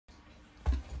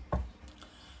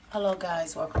Hello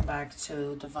guys, welcome back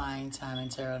to Divine Timing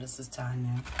Tarot. This is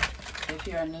Tanya. If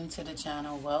you are new to the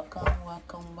channel, welcome.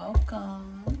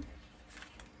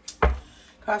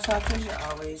 Cross watchers, you're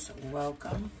always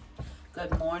welcome.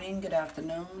 Good morning, good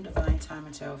afternoon, Divine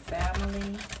Timing Tarot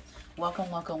family. Welcome,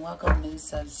 new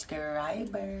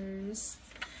subscribers.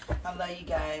 I love you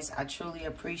guys. I truly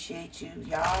appreciate you.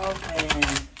 Y'all been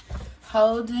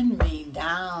holding me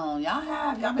down.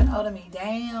 Y'all been holding me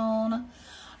down.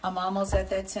 I'm almost at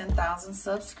that 10,000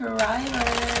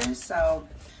 subscribers. So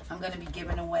I'm going to be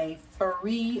giving away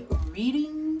free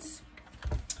readings.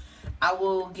 I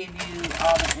will give you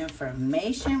all the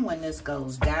information when this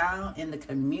goes down in the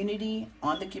community,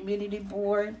 on the community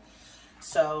board.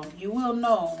 So you will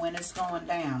know when it's going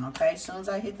down, okay? As soon as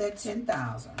I hit that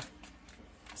 10,000.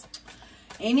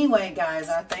 Anyway, guys,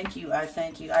 I thank you.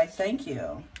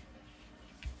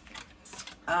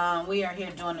 We are here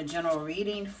doing a general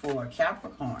reading for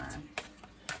Capricorn.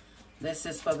 This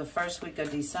is for the first week of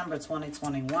December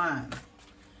 2021.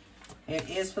 It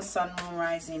is for Sun, Moon,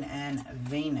 Rising, and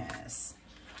Venus.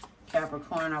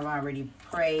 Capricorn, I've already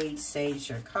prayed, saged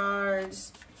your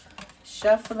cards.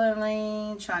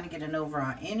 Shuffling, trying to get an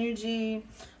overall energy.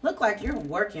 Look like you're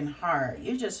working hard.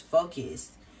 You're just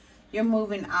focused. You're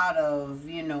moving out of,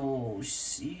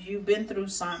 you've been through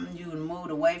something. You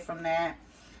moved away from that.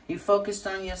 You focused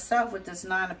on yourself with this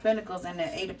 9 of Pentacles and the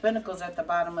 8 of Pentacles at the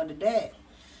bottom of the deck.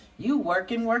 You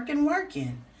working.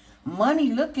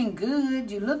 Money looking good.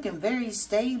 You looking very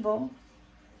stable.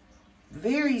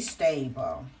 Very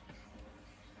stable.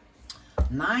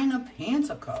 9 of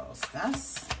Pentacles.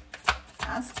 That's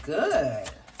good.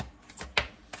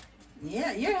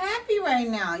 Yeah, you're happy right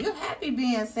now. You're happy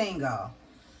being single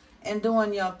and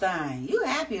doing your thing. You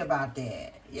happy about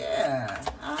that. Yeah,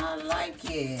 I like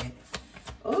it.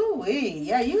 Ooh-wee.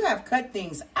 Yeah, you have cut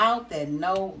things out that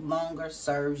no longer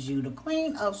serves you. The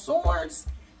Queen of Swords.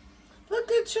 Look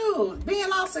at you.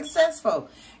 Being all successful.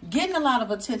 Getting a lot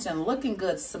of attention. Looking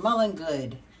good. Smelling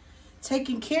good.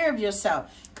 Taking care of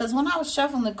yourself. Because when I was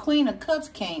shuffling, the Queen of Cups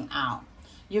came out.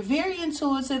 You're very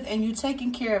intuitive and you're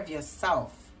taking care of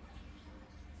yourself.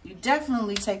 You're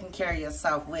definitely taking care of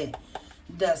yourself with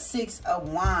the 6 of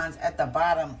Wands at the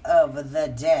bottom of the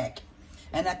deck.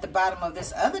 And at the bottom of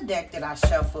this other deck that I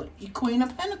shuffled, Queen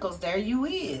of Pentacles, there you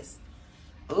is.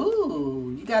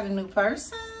 Ooh, you got a new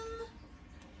person?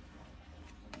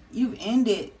 You've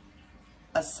ended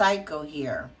a cycle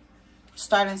here.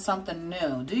 Starting something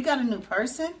new. Do you got a new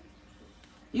person?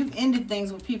 You've ended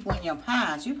things with people in your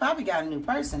past. You probably got a new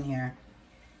person here.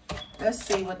 Let's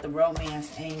see what the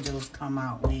romance angels come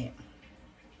out with.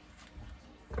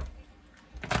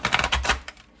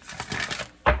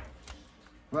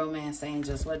 Romance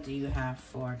angels, what do you have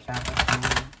for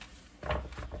Capricorn?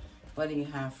 What do you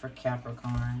have for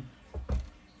Capricorn?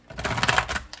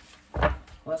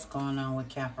 What's going on with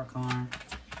Capricorn?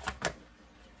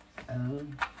 Oh,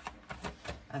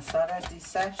 I saw that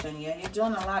deception. Yeah, you're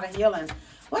doing a lot of healing.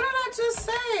 What did I just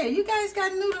say? You guys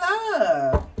got new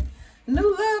love.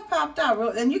 New love popped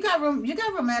out. And you got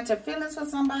romantic feelings for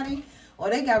somebody, or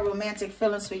they got romantic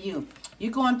feelings for you.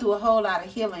 You're going through a whole lot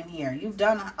of healing here. You've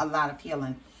done a lot of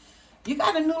healing. You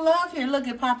got a new love here. Look,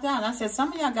 it popped out. I said,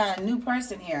 some of y'all got a new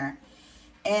person here.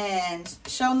 And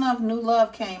sure enough, new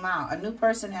love came out. A new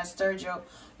person has stirred your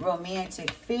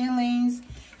romantic feelings.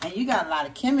 And you got a lot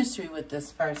of chemistry with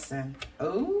this person.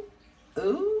 Ooh,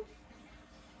 ooh,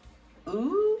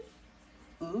 ooh,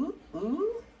 ooh,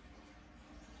 ooh.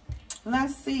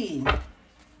 Let's see.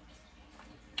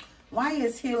 Why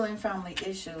is healing family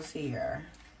issues here?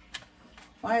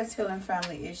 Why is healing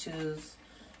family issues?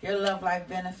 Your love life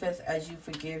benefits as you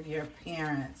forgive your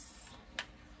parents.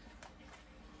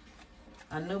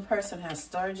 A new person has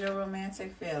stirred your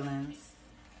romantic feelings.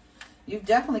 You've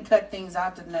definitely cut things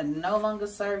out that no longer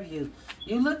serve you.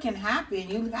 You looking happy,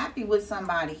 and you happy with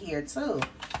somebody here too.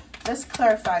 Let's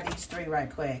clarify these three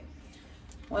right quick.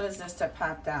 What is this that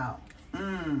popped out?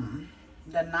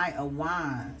 The Knight of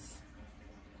Wands.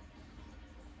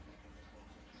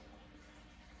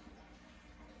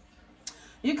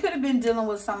 You could have been dealing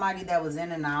with somebody that was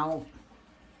in and out.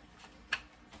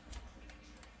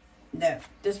 That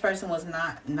this person was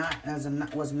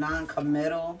was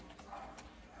non-committal.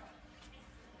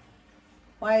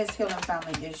 Why is healing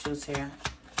family issues here?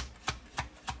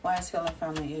 Why is healing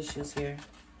family issues here?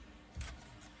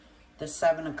 The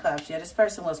 7 of Cups. Yeah, this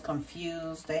person was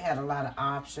confused. They had a lot of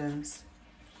options.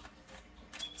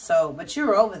 So, but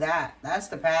you're over that. That's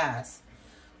the past.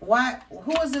 Why?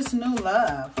 Who is this new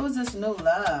love? Who is this new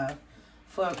love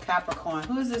for Capricorn?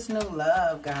 Who is this new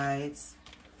love, guys?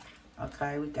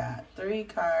 Okay, we got 3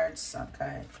 cards.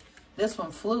 Okay. This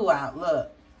one flew out.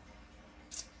 Look.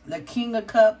 The King of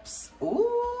Cups.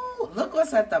 Ooh, look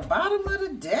what's at the bottom of the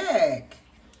deck.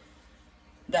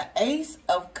 The Ace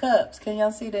of Cups. Can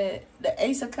y'all see that? The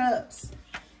Ace of Cups.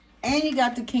 And you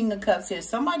got the King of Cups here.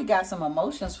 Somebody got some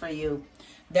emotions for you.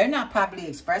 They're not probably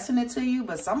expressing it to you,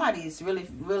 but somebody is really,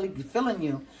 really feeling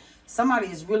you. Somebody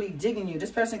is really digging you.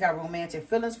 This person got romantic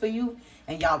feelings for you,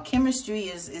 and y'all chemistry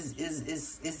is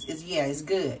yeah, it's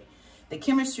good. The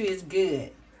chemistry is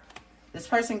good. This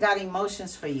person got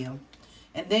emotions for you.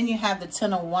 And then you have the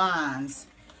Ten of Wands.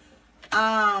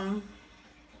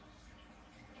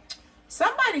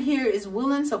 Somebody here is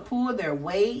willing to pull their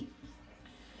weight.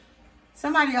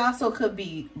 Somebody also could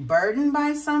be burdened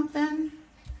by something.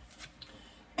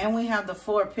 And we have the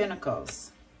Four of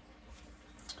Pentacles.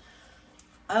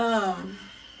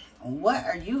 What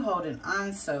are you holding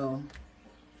on to?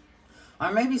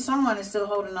 Or maybe someone is still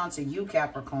holding on to you,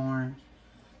 Capricorn.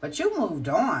 But you moved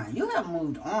on. You have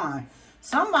moved on.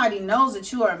 Somebody knows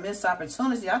that you are a missed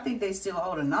opportunity. I think they still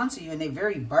holding on to you, and they're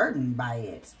very burdened by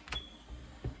it.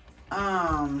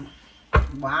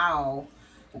 Wow.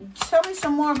 Tell me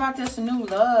some more about this new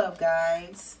love,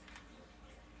 guys.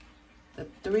 The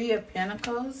Three of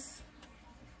Pentacles.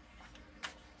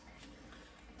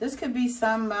 This could be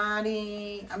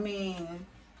somebody, I mean,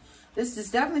 this is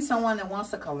definitely someone that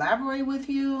wants to collaborate with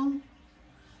you.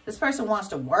 This person wants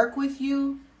to work with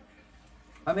you.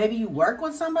 Or maybe you work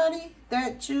with somebody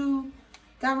that you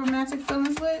got romantic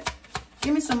feelings with.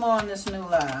 Give me some more on this new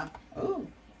love. Ooh,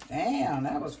 damn,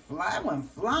 that was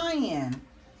went flying.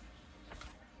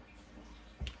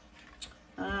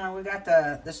 We got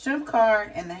the Strength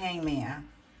card and the Hangman.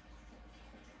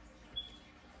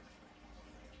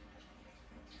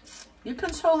 You're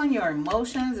controlling your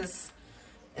emotions.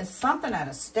 It's something at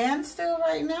a standstill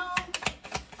right now.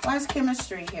 Where's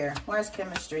chemistry here? Where's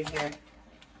chemistry here?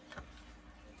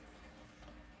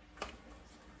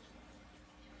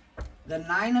 The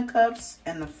Nine of Cups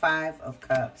and the Five of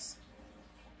Cups.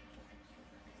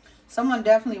 Someone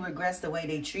definitely regrets the way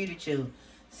they treated you.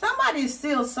 Somebody is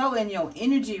still so in your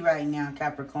energy right now,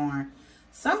 Capricorn.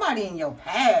 Somebody in your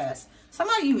past.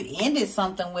 Somebody you ended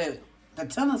something with. The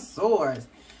Ten of Swords.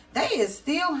 They is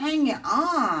still hanging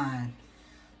on.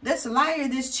 This liar,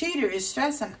 this cheater is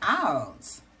stressing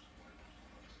out.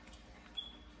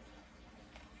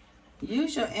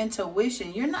 Use your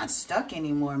intuition. You're not stuck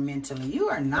anymore mentally. You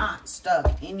are not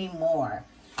stuck anymore.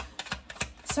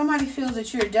 Somebody feels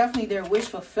that you're definitely their wish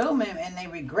fulfillment and they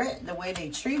regret the way they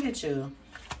treated you.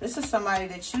 This is somebody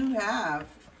that you have,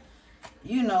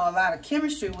 you know, a lot of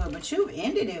chemistry with, but you've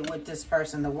ended it with this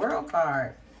person, the World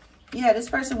card. Yeah, this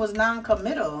person was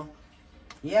non-committal.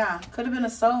 Yeah, could have been a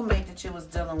soulmate that you was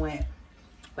dealing with.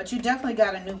 But you definitely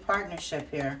got a new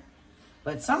partnership here.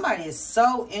 But somebody is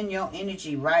so in your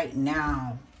energy right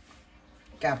now,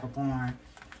 Capricorn.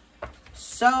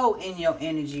 So in your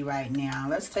energy right now.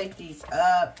 Let's take these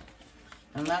up.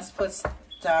 And let's put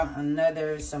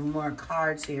down some more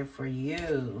cards here for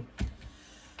you.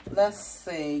 Let's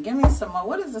see. Give me some more.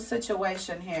 What is the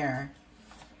situation here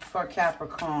for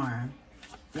Capricorn?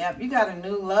 Yep, you got a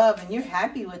new love and you're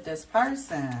happy with this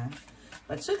person.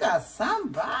 But you got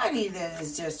somebody that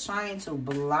is just trying to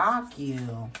block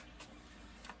you.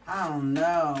 I don't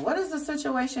know. What is the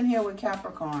situation here with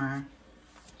Capricorn?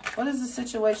 What is the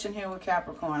situation here with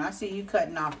Capricorn? I see you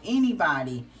cutting off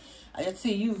anybody. I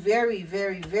see you very,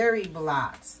 very, very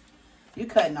blocked. You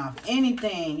cutting off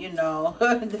anything, you know,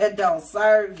 that don't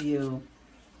serve you.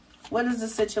 What is the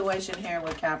situation here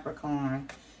with Capricorn?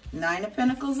 Nine of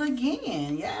Pentacles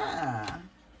again. Yeah.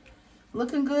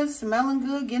 Looking good, smelling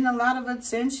good, getting a lot of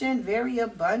attention, very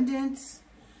abundant.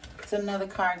 It's another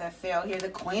card that fell here. The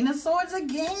Queen of Swords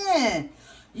again.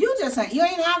 You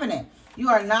ain't having it. You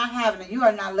are not having it. You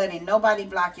are not letting nobody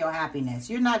block your happiness.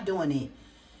 You're not doing it.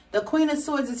 The Queen of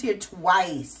Swords is here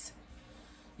twice.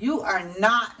 You are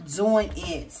not doing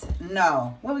it.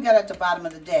 No. What we got at the bottom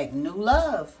of the deck? New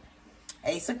love.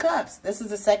 Ace of Cups. This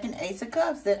is the second Ace of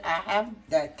Cups that I have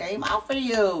that came out for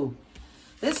you.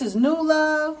 This is new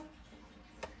love.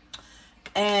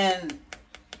 And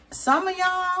some of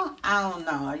y'all, I don't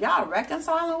know. Are y'all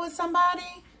reconciling with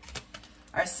somebody?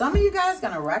 Are some of you guys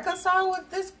going to reconcile with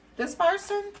this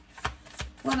person?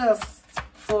 What else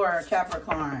for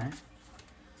Capricorn?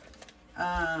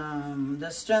 The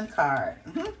Strength card.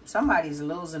 Somebody's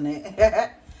losing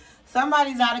it.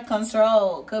 Somebody's out of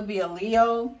control. Could be a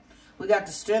Leo. We got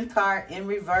the Strength card in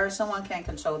reverse. Someone can't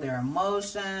control their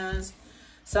emotions.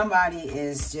 Somebody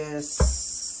is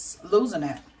just losing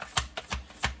it.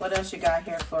 What else you got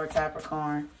here for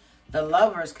Capricorn? The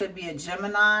Lovers could be a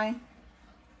Gemini.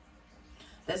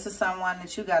 This is someone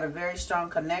that you got a very strong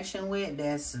connection with.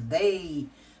 They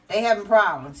They having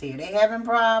problems here. They having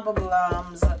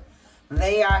problems.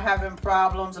 They are having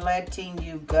problems letting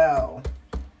you go.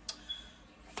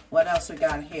 What else we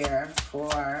got here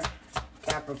for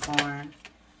Capricorn?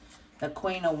 The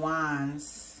Queen of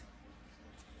Wands.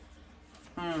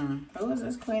 Who is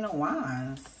this Queen of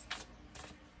Wands?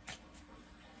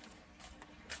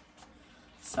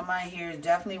 Somebody here is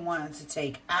definitely wanting to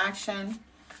take action.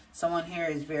 Someone here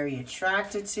is very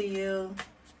attracted to you.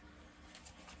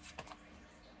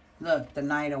 Look, the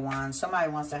Knight of Wands.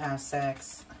 Somebody wants to have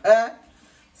sex.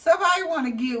 Somebody want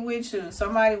to get with you.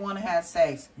 Somebody want to have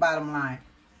sex. Bottom line.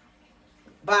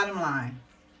 Bottom line.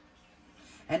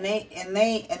 And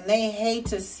they hate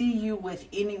to see you with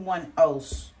anyone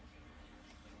else.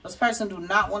 This person do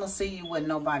not want to see you with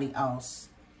nobody else.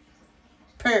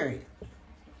 Period.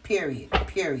 Period.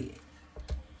 Period.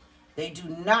 They do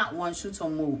not want you to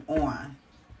move on.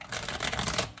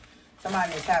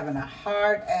 Somebody is having a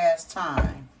hard-ass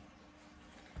time.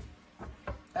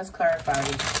 Let's clarify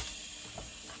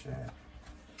this shit.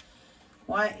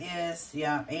 What is,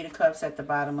 yeah, 8 of Cups at the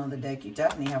bottom of the deck? You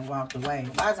definitely have walked away.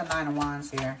 Why is a 9 of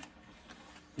Wands here?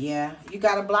 Yeah, you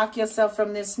got to block yourself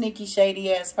from this sneaky,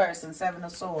 shady-ass person. 7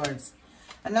 of Swords.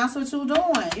 And that's what you're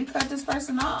doing. You cut this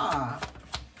person off.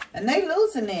 And they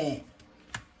losing it.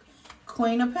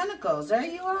 Queen of Pentacles. There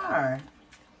you are.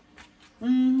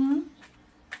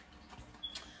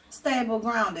 Stable,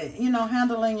 grounded. You know,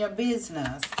 handling your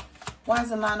business. Why is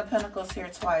the 9 of Pentacles here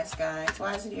twice, guys?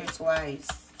 Why is it here twice?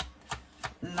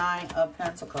 9 of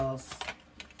Pentacles.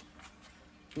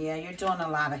 Yeah, you're doing a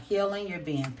lot of healing. You're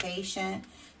being patient.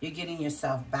 You're getting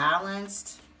yourself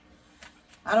balanced.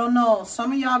 I don't know.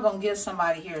 Some of y'all going to give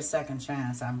somebody here a second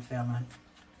chance, I'm feeling.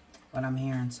 What I'm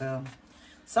hearing, too.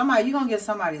 Somebody, you're going to give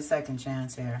somebody a second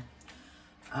chance here.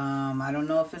 I don't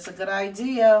know if it's a good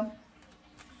idea.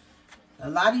 A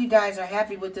lot of you guys are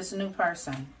happy with this new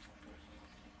person.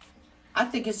 I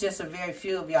think it's just a very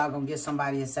few of y'all going to give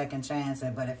somebody a second chance.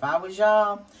 But if I was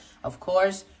y'all, of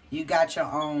course, you got your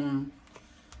own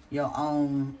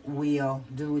will.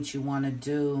 Do what you want to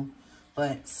do.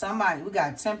 But somebody, we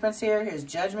got Temperance here. Here's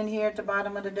Judgment here at the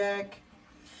bottom of the deck.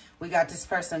 We got this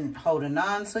person holding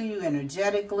on to you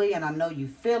energetically. And I know you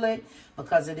feel it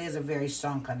because it is a very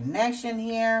strong connection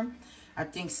here. I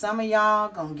think some of y'all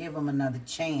going to give them another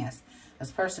chance.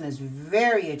 This person is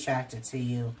very attracted to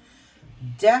you.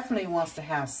 Definitely wants to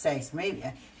have sex.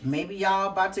 Maybe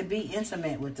y'all about to be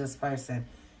intimate with this person.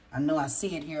 I know I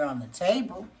see it here on the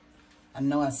table. I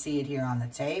know I see it here on the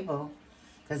table.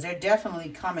 Because they're definitely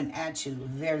coming at you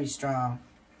very strong.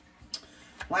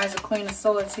 Why is the Queen of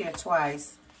Swords here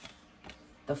twice?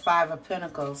 The 5 of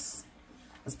Pentacles.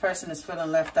 This person is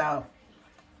feeling left out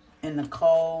in the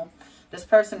cold. This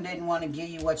person didn't want to give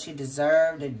you what you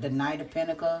deserved. The Knight of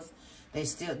Pentacles. They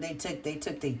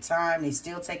took their time. They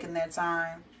still taking their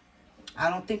time. I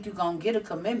don't think you're going to get a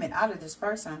commitment out of this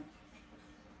person.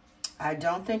 I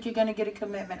don't think you're going to get a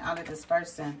commitment out of this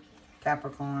person,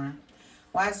 Capricorn.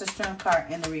 Why is the Strength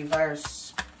card in the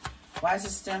reverse? Why is the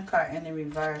Strength card in the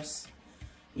reverse?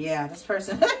 Yeah, this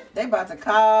person, they about to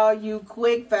call you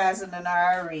quick, fast, and in a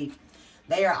hurry.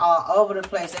 They are all over the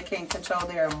place. They can't control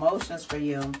their emotions for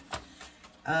you.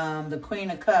 The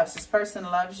Queen of Cups, this person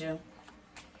loves you.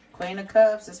 Queen of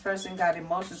Cups, this person got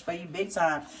emotions for you big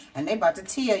time. And they about to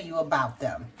tell you about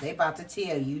them. They about to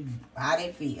tell you how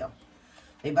they feel.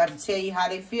 They about to tell you how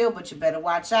they feel, but you better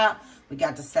watch out. We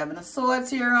got the 7 of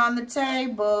Swords here on the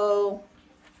table.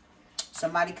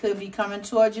 Somebody could be coming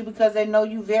towards you because they know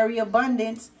you very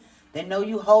abundant. They know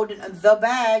you holding the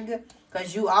bag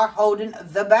because you are holding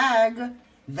the bag.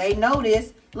 They know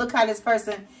this. Look how this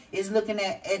person is looking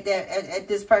at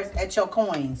this person, at your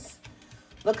coins.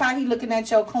 Look how he's looking at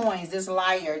your coins. This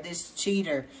liar, this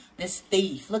cheater, this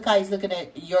thief. Look how he's looking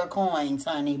at your coins,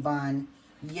 honey bun.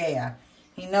 Yeah.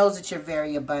 He knows that you're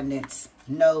very abundant.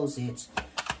 Knows it.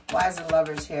 Why is the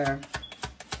Lovers here?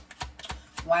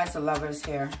 Why is the Lovers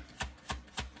here?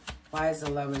 Why is the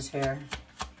Lovers here?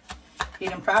 He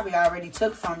done probably already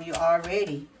took from you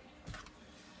already.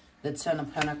 The 10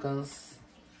 of Pentacles.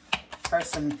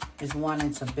 Person is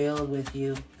wanting to build with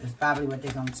you. Is probably what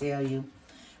they're going to tell you.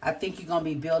 I think you're going to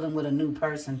be building with a new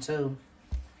person too.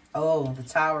 Oh, the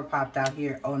Tower popped out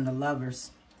here on the Lovers.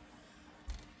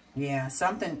 Yeah,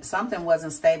 something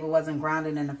wasn't stable, wasn't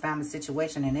grounded in the family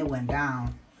situation, and it went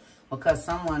down. Because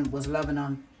someone was loving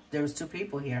on, there was 2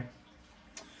 people here.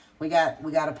 We got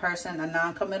a person, a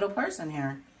non-committal person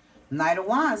here. Knight of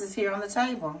Wands is here on the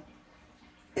table.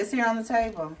 It's here on the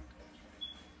table.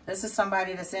 This is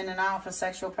somebody that's in and out for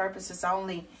sexual purposes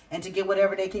only. And to get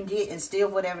whatever they can get and steal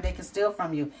whatever they can steal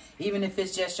from you. Even if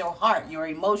it's just your heart, your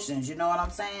emotions. You know what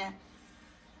I'm saying?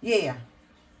 Yeah.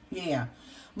 Yeah.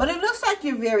 But it looks like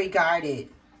you're very guarded.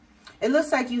 It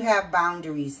looks like you have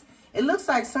boundaries. It looks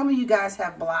like some of you guys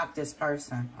have blocked this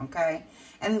person, okay?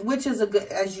 And which is a good,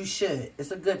 as you should.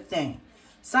 It's a good thing.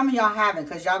 Some of y'all haven't,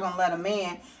 because y'all going to let him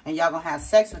in and y'all going to have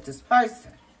sex with this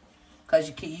person. Because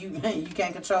you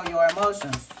can't control your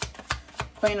emotions.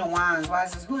 Queen of Wands. Why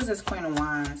is this? Who is this Queen of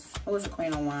Wands? Who is the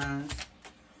Queen of Wands?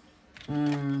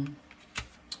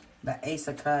 The Ace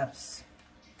of Cups.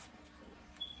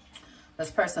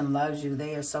 This person loves you.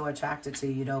 They are so attracted to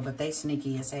you, though, but they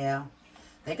sneaky as hell.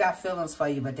 They got feelings for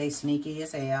you, but they sneaky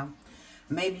as hell.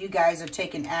 Maybe you guys are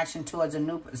taking action towards a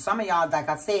new... Some of y'all, like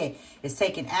I said, is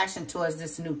taking action towards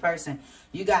this new person.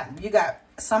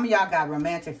 Some of y'all got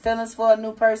romantic feelings for a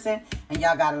new person, and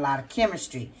y'all got a lot of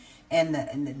chemistry. And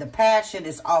the passion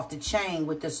is off the chain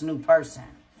with this new person.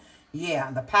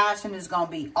 Yeah, the passion is going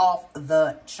to be off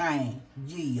the chain.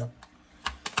 Yeah.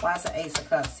 Why is the Ace of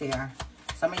Cups here?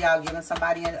 Some of y'all giving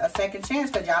somebody a second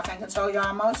chance because y'all can't control your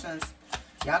emotions.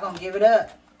 Y'all going to give it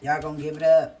up. Y'all going to give it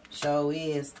up. Sure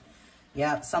is.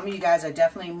 Yeah, some of you guys are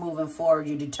definitely moving forward.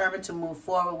 You're determined to move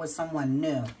forward with someone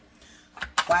new.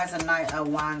 Why is the Knight of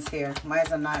Wands here? Why is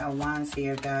the Knight of Wands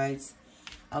here, guys?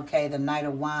 Okay, the Knight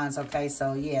of Wands. Okay,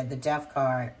 so yeah, the Death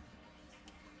card.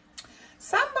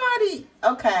 Somebody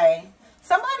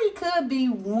could be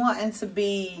wanting to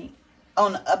be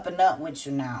on the up and up with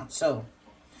you now, too.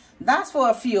 That's for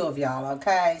a few of y'all,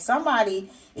 okay? Somebody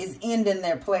is ending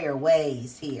their player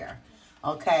ways here.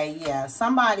 Okay, yeah.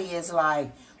 Somebody is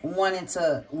like wanting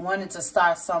to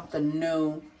start something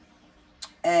new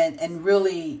and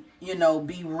really, you know,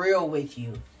 be real with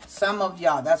you. Some of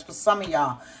y'all, that's for some of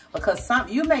y'all. Because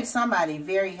you make somebody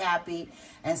very happy.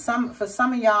 And for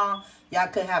some of y'all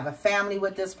could have a family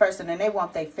with this person and they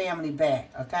want their family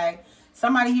back, okay?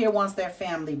 Somebody here wants their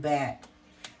family back.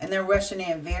 And they're rushing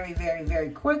in very, very, very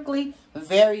quickly.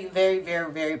 Very, very,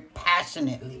 very, very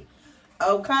passionately.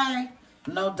 Okay?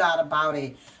 No doubt about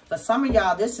it. For some of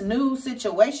y'all, this new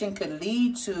situation could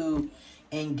lead to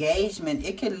engagement.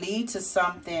 It could lead to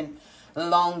something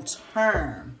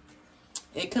long-term.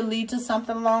 It could lead to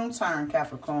something long-term,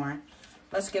 Capricorn.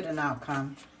 Let's get an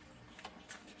outcome.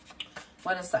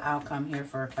 What is the outcome here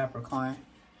for Capricorn?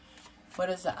 What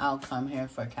is the outcome here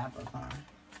for Capricorn?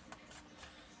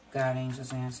 God,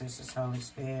 angels, ancestors, Holy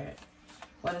Spirit.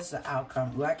 What is the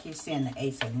outcome? Well, I keep seeing the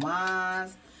Ace of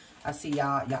Wands. I see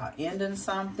y'all ending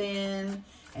something.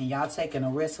 And y'all taking a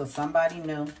risk with somebody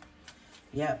new.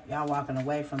 Yep, y'all walking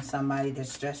away from somebody that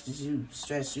stressed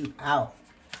you out.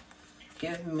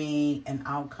 Give me an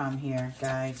outcome here,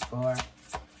 guys, for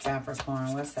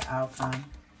Capricorn. What's the outcome?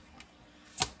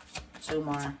 2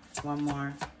 more. 1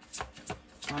 more.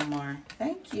 1 more.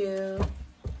 Thank you.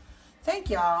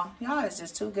 Thank y'all. Y'all is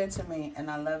just too good to me. And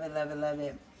I love it, love it, love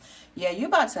it. Yeah, you're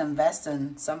about to invest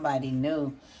in somebody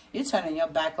new. You're turning your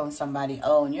back on somebody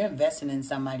old and you're investing in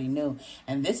somebody new.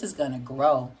 And this is going to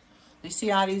grow. You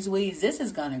see all these weeds? This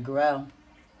is going to grow.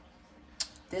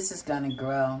 This is going to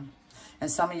grow. And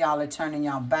some of y'all are turning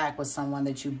y'all back with someone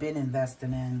that you've been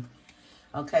investing in.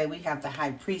 Okay, we have the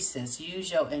High Priestess.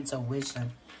 Use your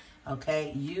intuition.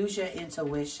 Okay, use your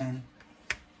intuition.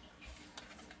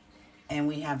 And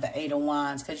we have the Eight of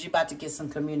Wands because you're about to get some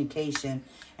communication,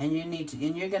 and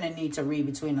you're gonna need to read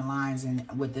between the lines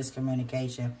with this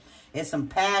communication. It's some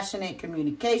passionate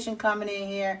communication coming in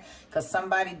here because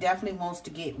somebody definitely wants to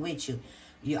get with you.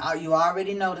 You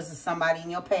already know this is somebody in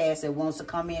your past that wants to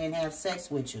come in and have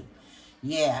sex with you.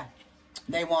 Yeah,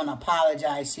 they want to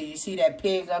apologize. So you see that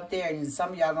pig up there, and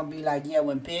some of y'all gonna be like, yeah,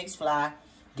 when pigs fly,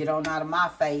 get on out of my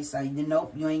face.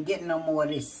 Nope, you ain't getting no more of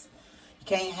this. You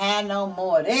can't have no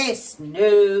more of this.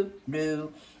 No,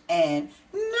 no, and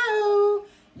no.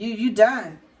 You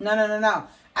done. No.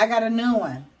 I got a new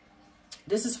one.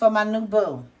 This is for my new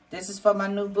boo. This is for my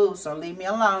new boo, so leave me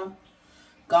alone.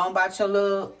 Go on about your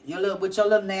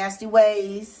little nasty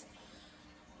ways.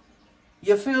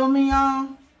 You feel me, y'all?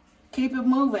 Keep it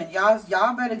moving.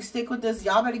 Y'all better stick with this.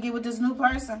 Y'all better get with this new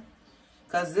person.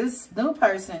 Because this new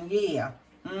person, yeah.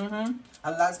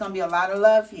 It's going to be a lot of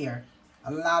love here. A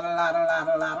lot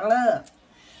of love.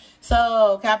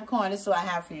 So, Capricorn, this is what I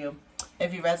have for you.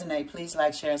 If you resonate, please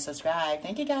like, share, and subscribe.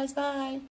 Thank you, guys. Bye.